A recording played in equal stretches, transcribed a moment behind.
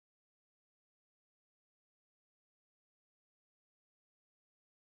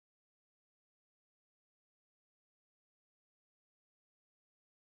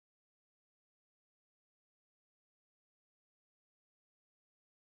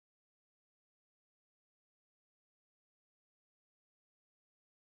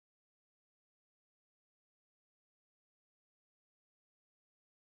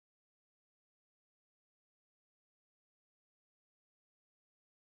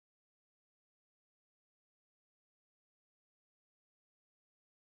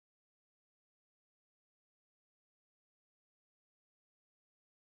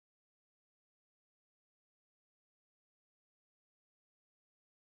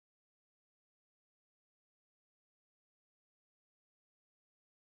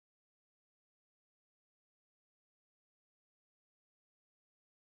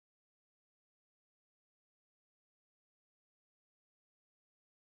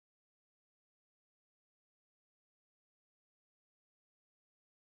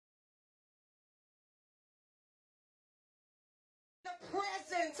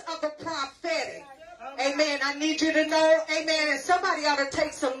presence of the prophetic. Amen. I need you to know, amen, and somebody ought to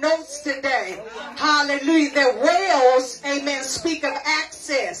take some notes today. Hallelujah. That wells, amen, speak of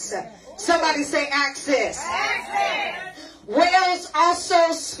access. Somebody say access. Access. Wells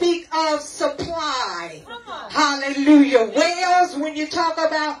also speak of supply. Hallelujah. Wells, when you talk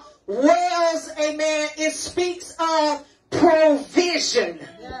about wells, amen, it speaks of provision.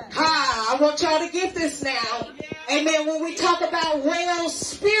 I want y'all to get this now. Amen. When we talk about wells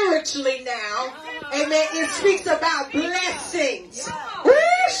spiritually now, amen, it speaks about blessings.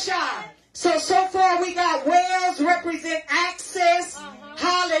 So far we got wells represent access.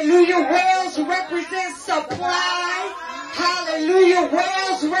 Hallelujah. Wells represent supply. Hallelujah.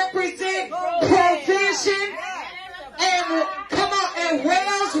 Wells represent provision. And come on, and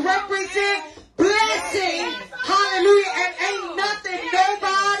wells represent blessing. Hallelujah. And ain't nothing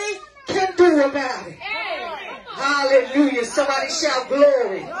nobody can do about it. Hallelujah. Somebody shout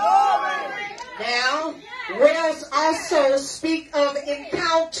glory. Now, wells also speak of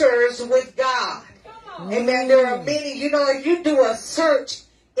encounters with God. Amen. There are many, you know, if you do a search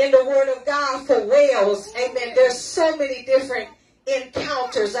in the Word of God for wells, amen, there's so many different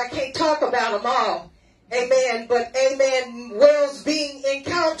encounters. I can't talk about them all. Amen. But, amen, wells being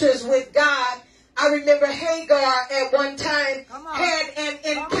encounters with God. I remember Hagar at one time had an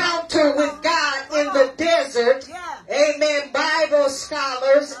encounter with God in the desert. Amen. Bible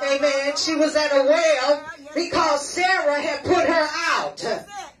scholars. Amen. She was at a well because Sarah had put her out.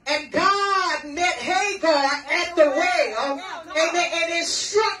 And God met Hagar at the well. Amen. And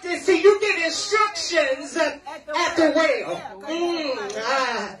instructed. See, you get instructions at the well.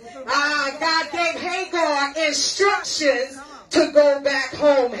 God gave Hagar instructions to go back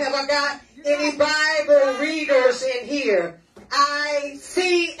home. Have I got any Bible readers in here? I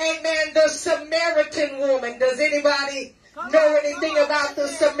see, amen, the Samaritan woman. Does anybody know anything about the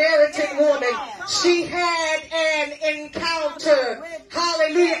Samaritan woman? She had an encounter.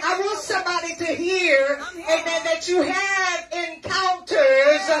 Hallelujah. I want somebody to hear, amen, that you have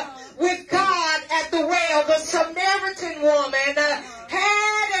encounters with God at the well. The Samaritan woman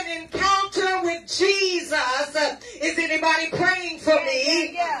had an encounter with Jesus. Is anybody praying for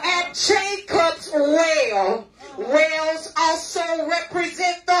me? At Jacob's well. Wells also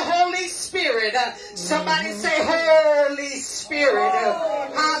represent the Holy Spirit. Somebody say Holy Spirit.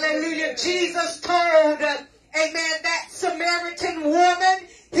 Hallelujah. Jesus told, amen, that Samaritan woman,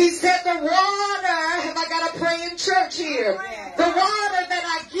 he said the water, have I got to pray in church here? The water that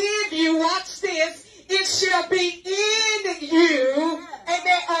I give you, watch this, it shall be in you,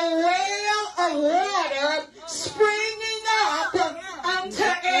 amen, a well of water springing up unto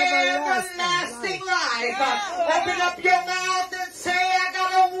everlasting life. Open up your mouth and say, I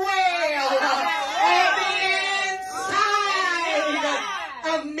got a well on the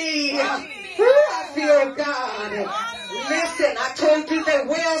inside of me. I feel God. Listen, I told you that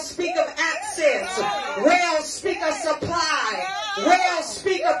wells speak of access. Wells speak of supply. Wells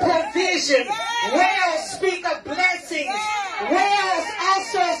speak of provision. Wells speak of blessings. Wells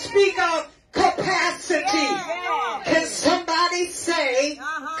also speak of capacity. Can somebody say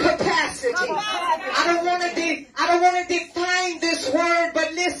capacity? I don't want to define this word,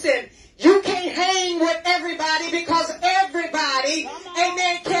 but listen, you can't hang with everybody because everybody,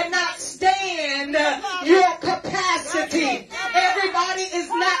 amen, cannot stand your capacity. Everybody is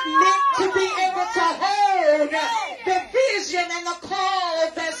not meant to be able to hold the vision and the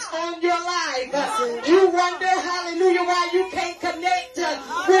call that's on your life. You wonder, hallelujah, why you can't connect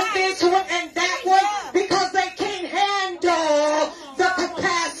with this one and that one, because they can't handle the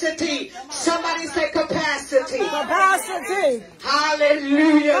capacity. Somebody say capacity. Capacity.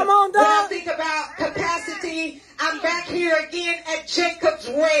 Hallelujah. Come on, when I think about capacity, I'm back here again at Jacob's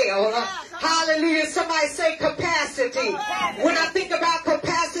well. Hallelujah. Somebody say capacity. When I think about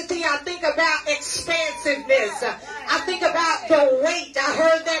capacity, I think about expansiveness. I think about the weight. I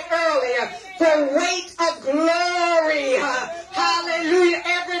heard that earlier. The weight of glory. Hallelujah.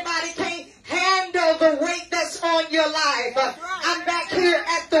 Everybody can't handle the weight that's on your life. I'm back here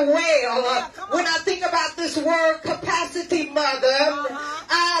at the well. When I think about this word capacity, mother,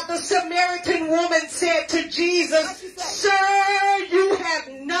 the Samaritan woman said to Jesus, Sir, you have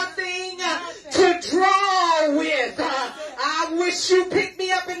nothing to draw with. I wish you picked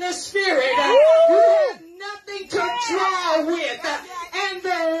me up in the spirit. You have nothing to draw with. And the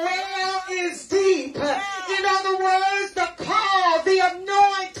well is deep. In other words, the call, the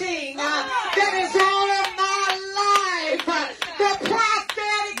anointing that is on my life, the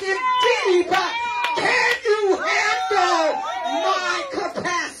prophetic is deep. Can you handle my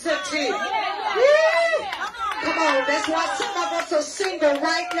capacity? Come on, that's why some of us are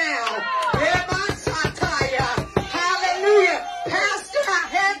right now. Hallelujah. Pastor, I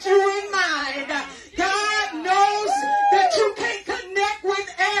had you in mind. God knows that you can't connect with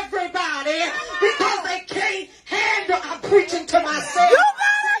everybody because they can't handle. I'm preaching to myself. You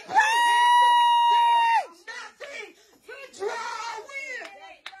better preach! Nothing to draw with.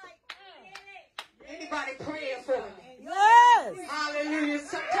 Anybody praying for me? Yes. Hallelujah.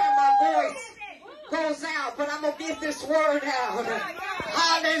 Sometimes my voice goes out, but I'm going to get this word out.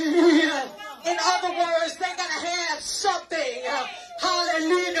 Hallelujah. In other words, they got to have something,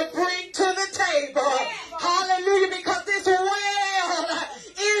 hallelujah, to bring to the table. Hallelujah, because this well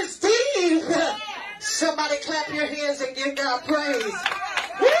is deep. Somebody clap your hands and give God praise.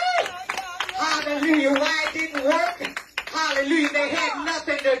 Woo! Hallelujah. Why it didn't work? Hallelujah. They had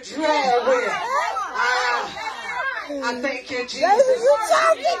nothing to draw with. I thank you, Jesus.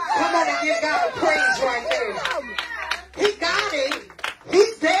 Come on and give God a praise right there. He got him.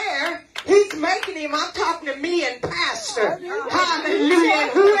 He's there. He's making him. I'm talking to me and Pastor. Hallelujah.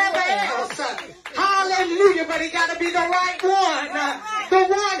 And whoever else. Hallelujah. But he got to be the right one. The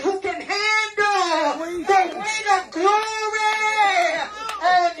one who can handle the weight of glory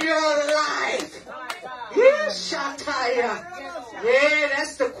on your life. Yes, Shataya. Yeah,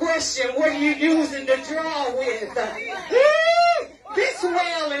 that's the question. What are you using to draw with? This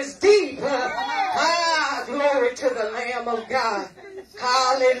well is deep. Glory to the Lamb of God.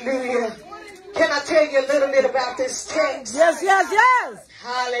 Hallelujah. Can I tell you a little bit about this text? Yes, yes, yes.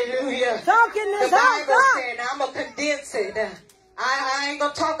 Hallelujah. Talk in this house. The Bible said, I'm going to condense it. I ain't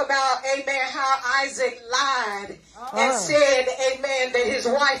going to talk about, amen, how Isaac lied and said, amen, that his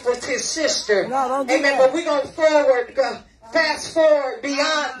wife was his sister. No, don't do amen, that. but we're going to fast forward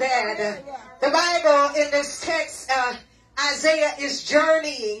beyond that. The Bible in this text, Isaiah is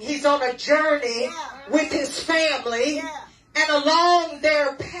journeying. He's on a journey with his family. And along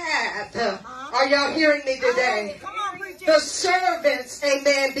their path, are y'all hearing me today? The servants,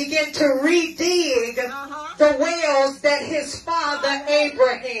 amen, begin to redig the wells that his father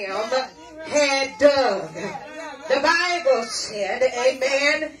Abraham had dug. The Bible said,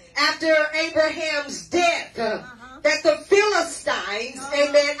 amen, after Abraham's death, that the Philistines,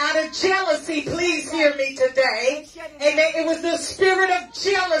 amen, out of jealousy, please hear me today, amen, it was the spirit of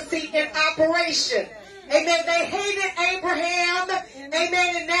jealousy in operation. Amen. They hated Abraham.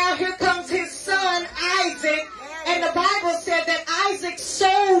 Amen. And now here comes his son Isaac. And the Bible said that Isaac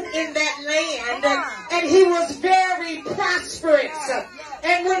sowed in that land. And he was very prosperous.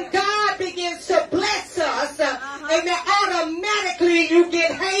 And when God begins to bless us, amen, automatically you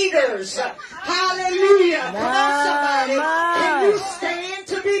get haters. Hallelujah. Come on, somebody. Can you stand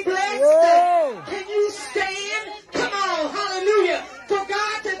to be blessed? Can you stand? Come on. Hallelujah. For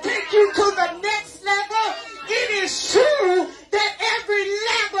God to take you to the next level, it is true that every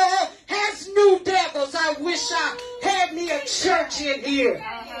level has new devils. I wish I had me a church in here.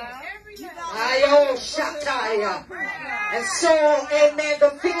 And so, amen,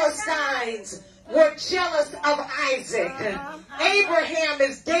 the Philistines were jealous of Isaac. Abraham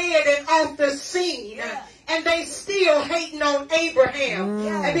is dead and off the scene. And they still hating on Abraham.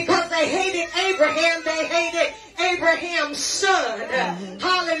 And because they hated Abraham, they hated Abraham's son.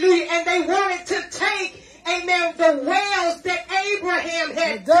 Hallelujah. And they wanted to take, amen, the wells that Abraham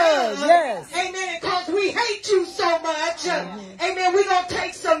had dug. Yes. Amen. Because we hate you so much. Amen. We're going to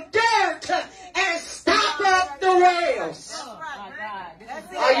take some dirt and stop up the wells.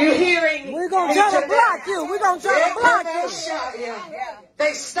 Are you hearing? We're going to try to block you. We're going to try to block you.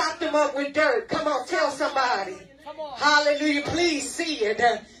 They stopped them up with dirt. Come on, tell somebody. Hallelujah. Please see it.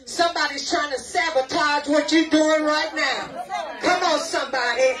 Somebody's trying to sabotage what you're doing right now. Come on,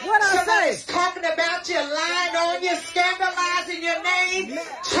 somebody. Somebody's talking about you, lying on you, scandalizing your name,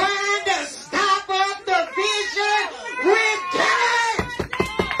 trying to stop up the vision with dirt.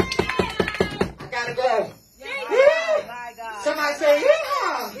 I gotta go. Somebody say,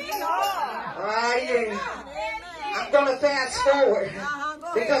 I'm going to fast forward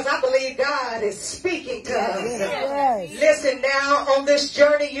because I believe God is speaking to us. Listen now, on this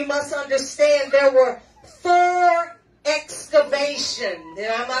journey, you must understand there were 4 excavations.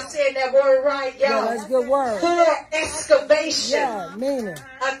 Am I saying that word right, y'all? Yeah, that's a good word. 4 excavation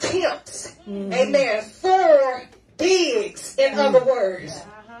attempts. Amen. 4 digs, in other words.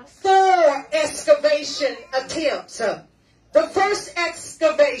 4 excavation attempts. The first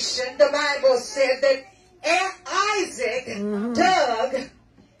excavation, the Bible said that Isaac dug,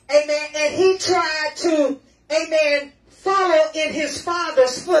 amen, and he tried to, amen, follow in his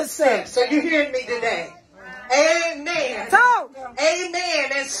father's footsteps. Are you hearing me today? Amen.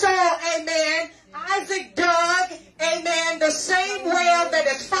 Amen. And so, amen, Isaac dug, amen, the same well that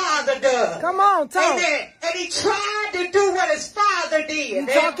his father dug. Come on, talk. Amen. And he tried to do what his father did. You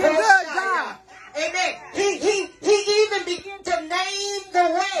talking good, God. Amen. He even began to name the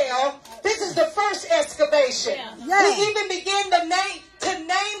well. This is the first excavation. Yeah. He even began to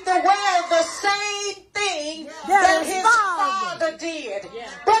name the well the same thing that his father did. Yeah.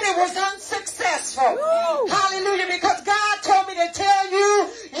 But it was unsuccessful. Woo. Hallelujah. Because God told me to tell you,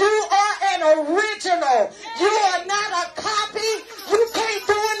 you are an original. You are not a copy. You can't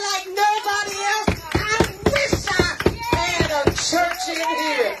do it like nobody else. I wish I had a church in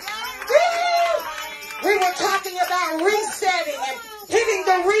here. Woo. We were talking about resetting and hitting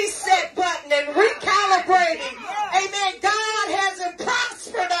the reset button and recalibrating. Amen. God hasn't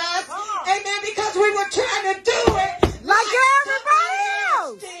prospered us. Amen. Because we were trying to do it like everybody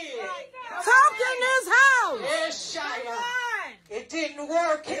else did. Talk in this house. Yes, Shia. It didn't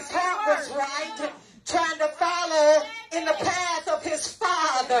work. His heart was right. Trying to follow in the path of his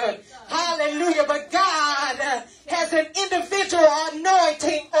father. Hallelujah. But God has an individual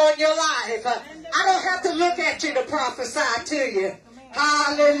anointing on your life. I don't have to look at you to prophesy to you.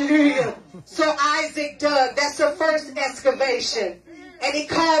 Hallelujah. So Isaac dug. That's the first excavation. And he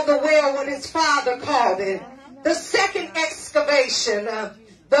called the well what his father called it. The second excavation, the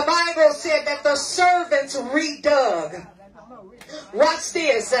Bible said that the servants redug. Watch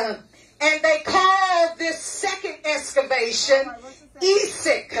this. And they called this second excavation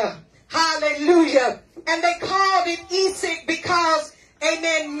Esek. Hallelujah. And they called it Esek because,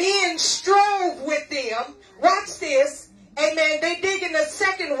 amen, men strove with them. Watch this. Amen. They dig in the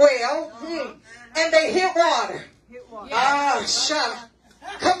second well and they hit water. Ah, shut up.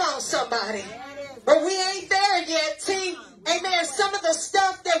 Come on, somebody. But we ain't there yet. See, amen, some of the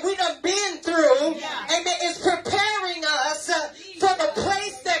stuff that we done been through, amen, is preparing us for the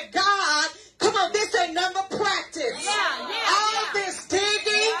place that God, come on, this ain't number practice. All this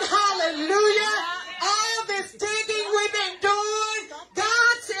digging, hallelujah, all this digging we've been doing,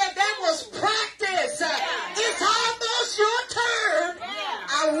 God said that was practice. It's almost your turn.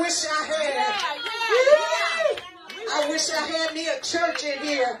 I wish I had. I wish I had me a church in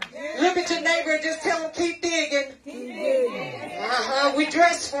here. Look at your neighbor and just tell them keep digging. We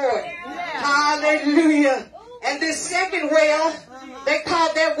dress for it. Hallelujah. And this second well, they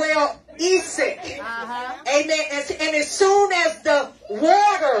called that well Esek. Amen. And as soon as the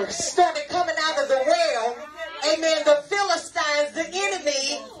water started coming out of the well, amen, the Philistines, the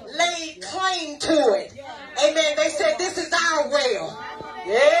enemy, laid claim to it. Amen. They said, this is our well.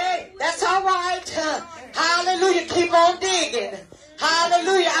 Yeah, that's all right. Hallelujah. Keep on digging.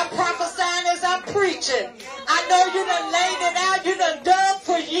 Hallelujah. I'm prophesying as I'm preaching. I know you done laid it out. You done dug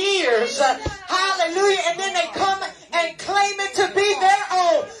for years. Hallelujah. And then they come and claim it to be their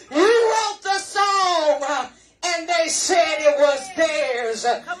own. You wrote the song and they said it was theirs.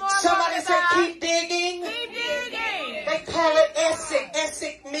 Somebody said keep digging. Keep digging. They call it Esek.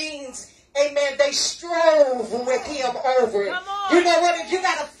 Esek means, amen, they strove with him over it. You know what? If you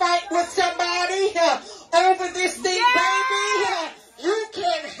got to fight with somebody over this thing, baby, you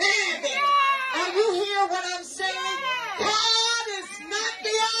can have it. Are you hear what I'm saying? God is not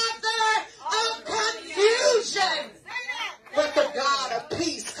the author of confusion, but the God of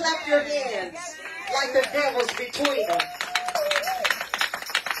peace. Clap your hands like the devil's between them.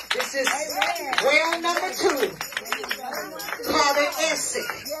 This is well number 2. Call it Esek.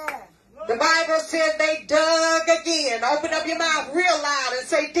 The Bible said they dug again. Open up your mouth real loud and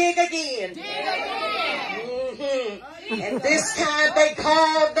say, dig again. Dig again. And this time they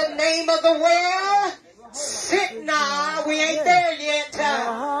called the name of the well Sitnah. We ain't there yet.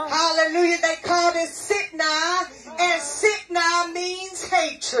 Hallelujah. They called it Sitnah. And Sitnah means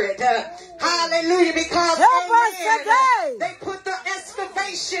hatred. Hallelujah. Because they put the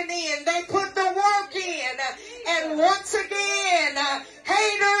excavation in. They put the work in. And once again,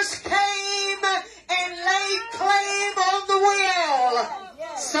 haters came and laid claim on the well.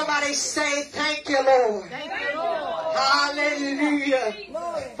 Somebody say, thank you, Lord. Thank you, Lord. Hallelujah.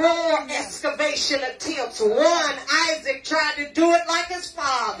 4 excavation attempts. 1, Isaac tried to do it like his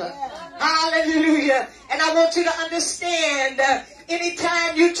father. Hallelujah. And I want you to understand,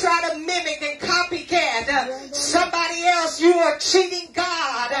 anytime you try to mimic and copycat somebody else, you are cheating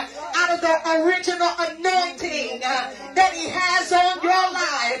God out of the original anointing that he has on your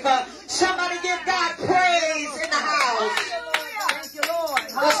life. Somebody give God praise in the house.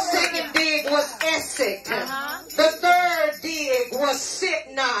 The second dig was Esek. The third dig was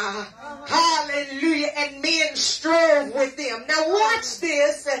Sitnah. Hallelujah. And men strove with them. Now watch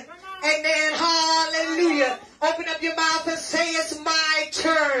this. Amen. Hallelujah. Open up your mouth and say, it's my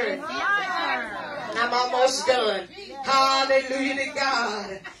turn. I'm almost done. Hallelujah to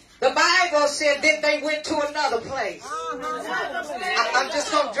God. The Bible said then they went to another place. I'm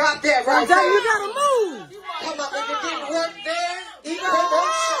just going to drop that right there. You got to move. Come on, if it didn't work there,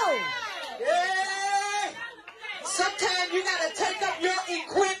 yeah. Sometimes you got to take up your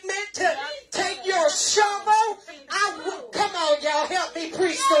equipment, to take your shovel. Come on, y'all, help me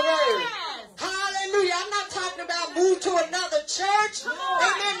preach the word. Hallelujah. I'm not talking about move to another church.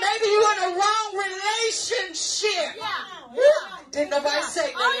 Amen. Maybe you're in a wrong relationship. Didn't nobody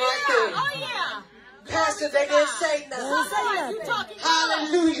say nothing right there? Pastor, they didn't say nothing.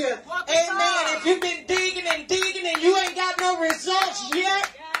 Hallelujah. Amen. If you've been digging and you ain't got no results yet,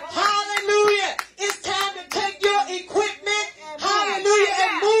 hallelujah. It's time to take your equipment, hallelujah,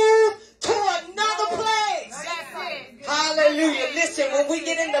 and move to another place. Hallelujah. Listen, when we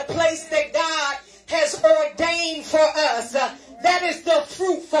get in the place that God has ordained for us, that is the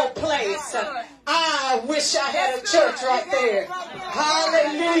fruitful place. I wish I had a church right there.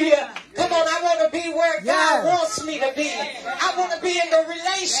 Hallelujah. Come on, I want to be where God wants me to be. I want to be in the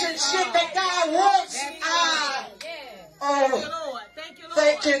relationship that God wants.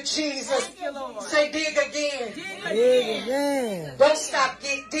 Thank you, Jesus. Say dig again. Dig again. Don't stop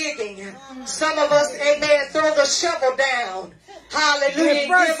digging. Some of us, amen, throw the shovel down. Hallelujah. And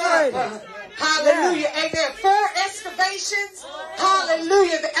give up. Hallelujah. Amen. 4 excavations.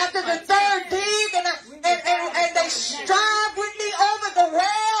 Hallelujah. After the 3rd dig and they strive with me over the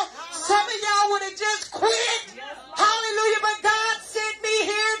well, some of y'all would have just quit. Hallelujah. But God sent me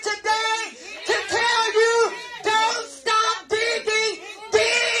here today to tell you, don't stop digging.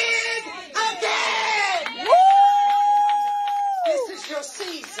 Dig again. This is your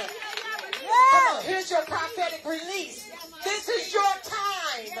season. Come on, here's your prophetic release. This is your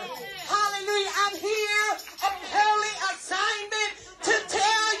time. Hallelujah. I'm here on holy assignment to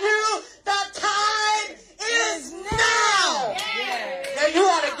tell you the time is now. Now you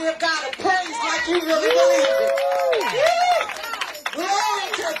ought to give God a praise like you really believe it. Glory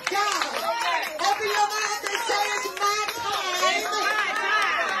to God. Open your mouth and say, it's my time.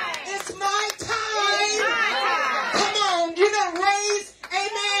 It's my time. Come on, you done raise,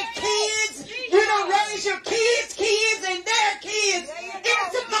 amen, kids. You done raise your kids and their kids.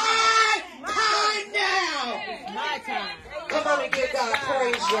 It's my time now. My time. Come on and give God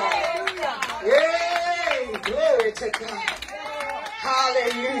praise, y'all. Yay! Glory to God.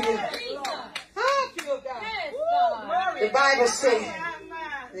 Hallelujah. I feel God. The Bible said,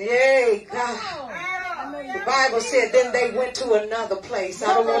 yay, God. The Bible said, then they went to another place.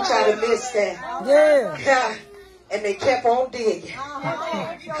 I don't want y'all to miss that. Yeah. And they kept on digging.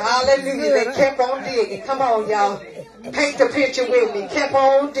 Hallelujah. They kept on digging. Come on, y'all. Paint the picture with me. Kept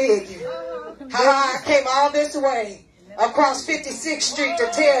on digging. I came all this way across 56th Street to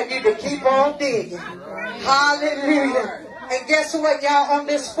tell you to keep on digging. Hallelujah. And guess what, y'all? On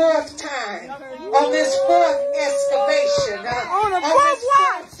this 4th time, on this 4th excavation, on this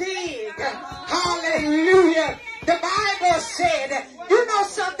 4th dig, hallelujah. The Bible said, you know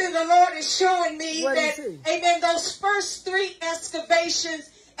something the Lord is showing me that, amen, those first 3 excavations,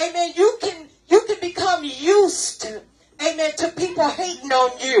 amen, you can become used to, amen, to people hating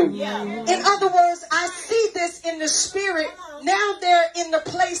on you. In other words, I see this in the spirit. Now they're in the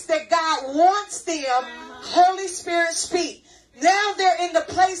place that God wants them. Holy Spirit, speak. Now they're in the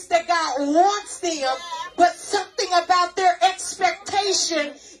place that God wants them, but something about their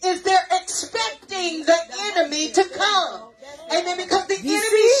expectation is they're expecting the enemy to come. Amen. Because the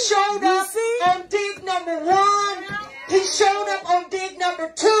enemy showed up on dig number 1. He showed up on dig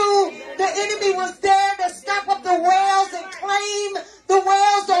number 2. The enemy was there to stop up the wells and claim the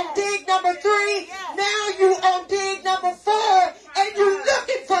wells on dig number 3. Now you on dig number 4, and you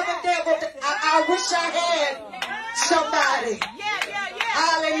looking for the devil. I wish I had somebody.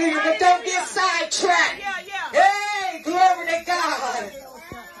 Hallelujah. But don't get sidetracked. Hey, glory to God.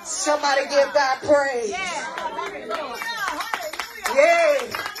 Somebody give God praise. Yay.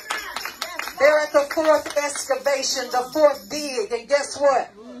 They're at the 4th excavation, the 4th dig, and guess what?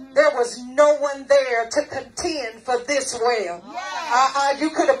 There was no one there to contend for this well. You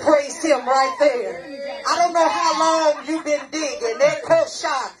could have praised him right there. I don't know how long you've been digging.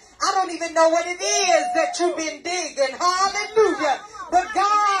 I don't even know what it is that you've been digging. Hallelujah. But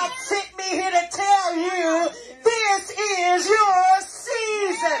God sent me here to tell you, this is your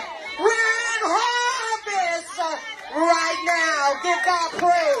season. We're in harvest right now. Give God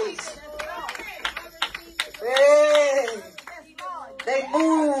praise. Hey. They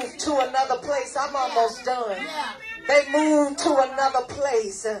moved to another place. I'm almost done. They moved to another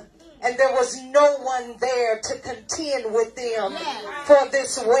place. and there was no one there to contend with them for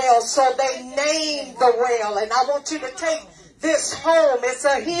this well. So they named the well. And I want you to take this home. It's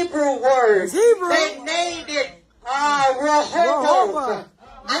a Hebrew word. They named it REHOBOTH.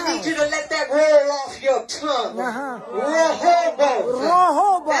 I need you to let that roll off your tongue. REHOBOTH.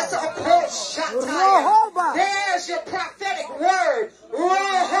 That's a quote. There's your prophetic word.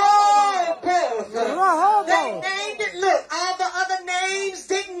 REHOBOTH. They named it. Look, all the other names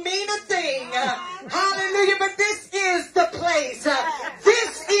didn't mean a thing. Hallelujah. But this is the place.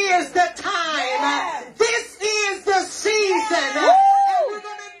 This is the time. This is the season. And we're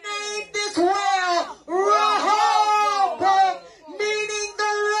going to name this well REHOBOTH, meaning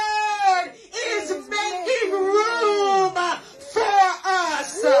the Lord is making room for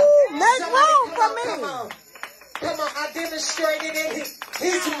us. Make room for me. Come on, I demonstrated it.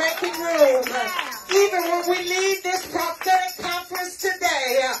 He's making room. Even when we leave this prophetic conference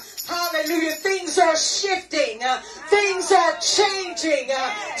today, hallelujah, things are shifting. Things are changing.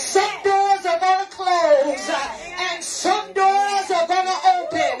 Some doors are going to close and some doors are going to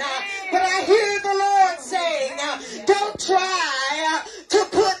open. But I hear the Lord saying, don't try to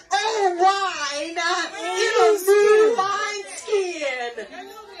put old wine in a new wineskin.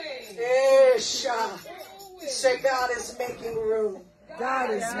 Say, God is making room. God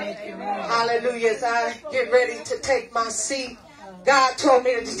is making room. Hallelujah. As I get ready to take my seat, God told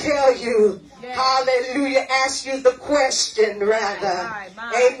me to tell you, hallelujah, ask you the question rather.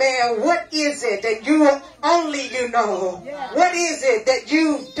 Amen. What is it that you know? What is it that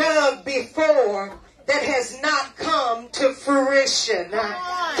you've done before that has not come to fruition?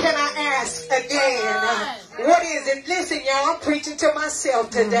 Can I ask again? What is it? Listen, y'all, I'm preaching to myself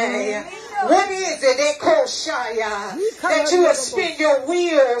today. What is it, Ekoshaya, that you have spent your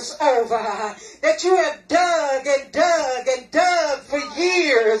wheels over, that you have dug and dug and dug for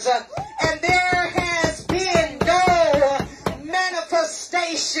years, and there has been no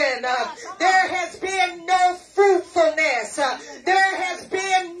manifestation, there has been no fruitfulness, there has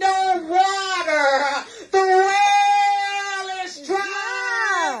been no water, the well is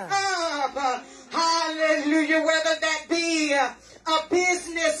dry up. Hallelujah. Whether that be a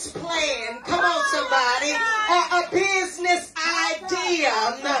business plan, come on somebody, or a business idea,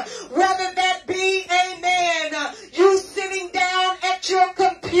 whether that be, amen, you sitting down at your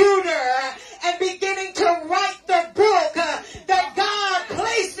computer and beginning to write the book that God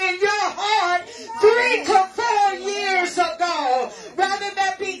placed in your heart 3 to 4 years ago, rather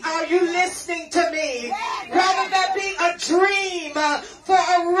that be, are you listening to me, rather that be a dream for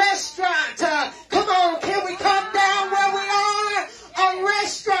a restaurant, come on, can we come down where we are? A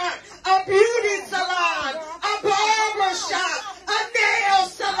restaurant, a beauty salon, a barber shop, a nail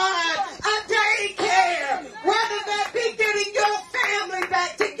salon, a daycare, whether that be getting your family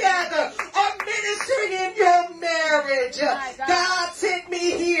back together or ministering in your marriage. God sent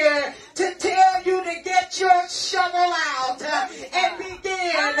me here to tell you to get your shovel out and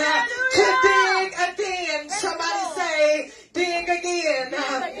begin to dig again. Somebody say, dig again.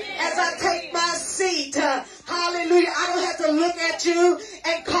 As I take my seat, hallelujah, I don't have to look at you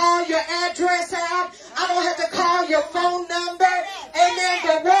and call your address out. I don't have to call your phone number. Amen.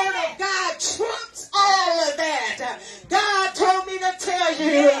 The word of God trumps all of that. God told me to tell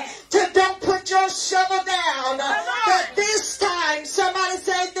you to don't put your shovel down. But this time, somebody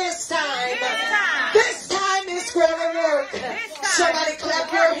say this time. This time is going to work. Somebody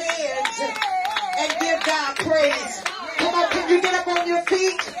clap your hands and give God praise. Come on, can you get up on your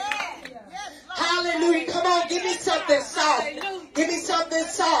feet? Hallelujah. Come on, give me something soft. Give me something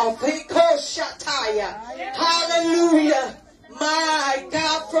soft. Hallelujah. My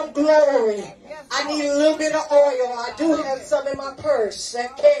God from glory. I need a little bit of oil. I do have some in my purse.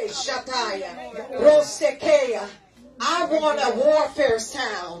 I want a warfare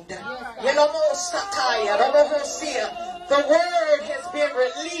sound. The word has been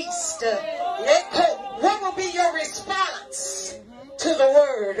released. What will be your response to the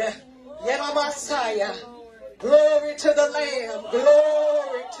word? Messiah. Glory to the Lamb.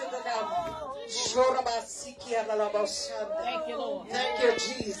 Glory to the Lamb. Thank you, Lord. Thank you,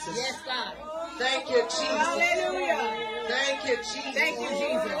 Jesus. Yes, God. Thank you, Jesus. Hallelujah. Thank you, Jesus. Thank you,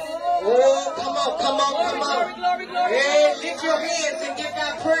 Jesus. Oh, come on, come on, come on. Glory, glory, Hey, lift your hands and give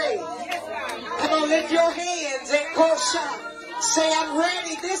God praise. Come on, lift your hands and kosha. Say, I'm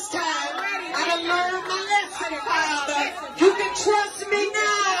ready this time. I done learned my lesson, Father. You can trust me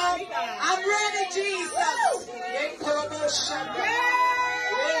now. I'm ready, Jesus.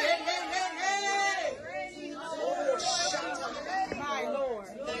 My Lord.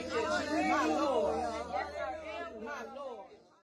 Thank you, Jesus. My Lord. My Lord.